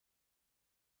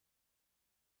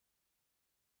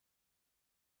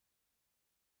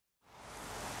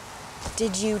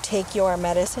Did you take your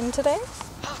medicine today?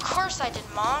 Of course I did,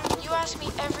 Mom. You ask me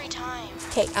every time.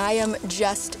 Okay, I am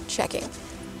just checking.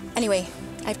 Anyway,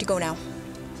 I have to go now.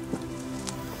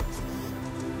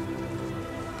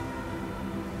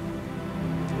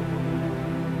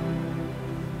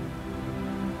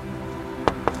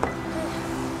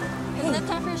 Isn't it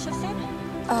time for your shift soon?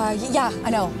 Yeah, I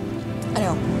know.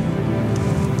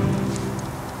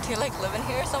 Do you like living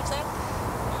here or something?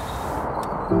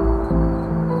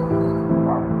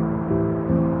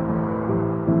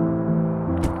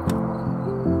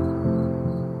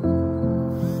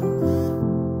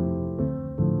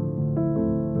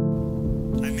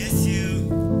 I miss you.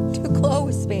 Too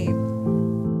close, babe.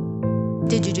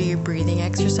 Did you do your breathing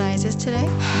exercises today?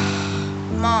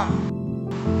 Mom,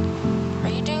 are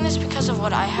you doing this because of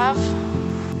what I have?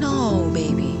 No,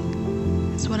 baby.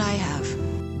 It's what I have.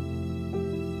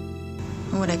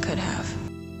 Or what I could have.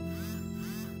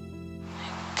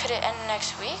 Could it end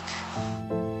next week?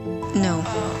 No.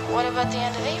 What about the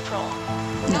end of April?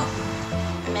 No.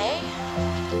 May?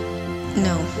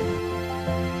 No.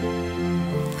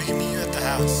 We can meet you at the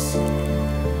house.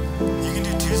 You can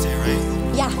do Tuesday,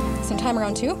 right? Yeah, sometime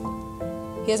around 2.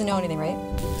 He doesn't know anything, right?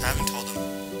 I haven't told him.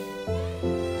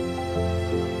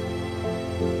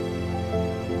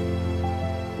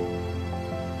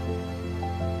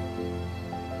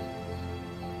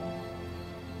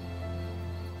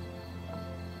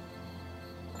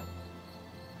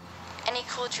 Any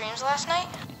cool dreams last night?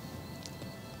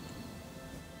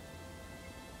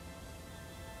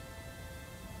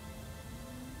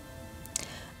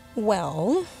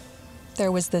 Well,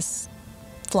 there was this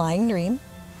flying dream.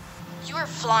 You were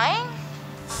flying?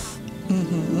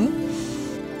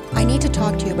 I need to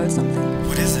talk to you about something.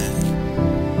 What is it?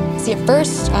 See, at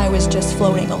first, I was just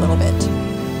floating a little bit.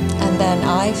 And then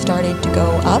I started to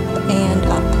go up and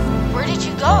up. Where did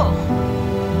you go?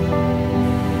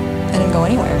 I didn't go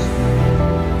anywhere.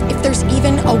 If there's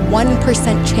even a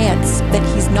 1% chance that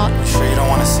he's not... You sure you don't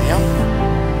want to see him?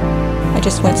 I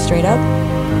just went straight up,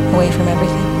 away from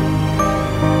everything.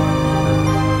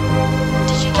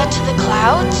 Did you get to the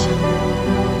clouds?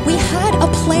 We had a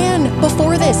plan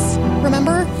before this,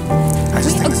 remember?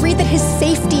 We agreed that his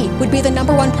safety would be the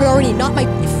 #1 priority, not my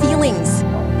feelings.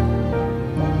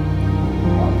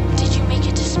 Did you make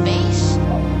it to space?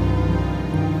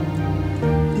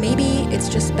 Maybe it's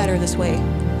just better this way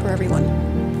for everyone.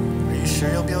 Are you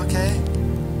sure you'll be okay?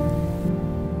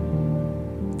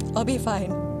 I'll be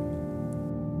fine.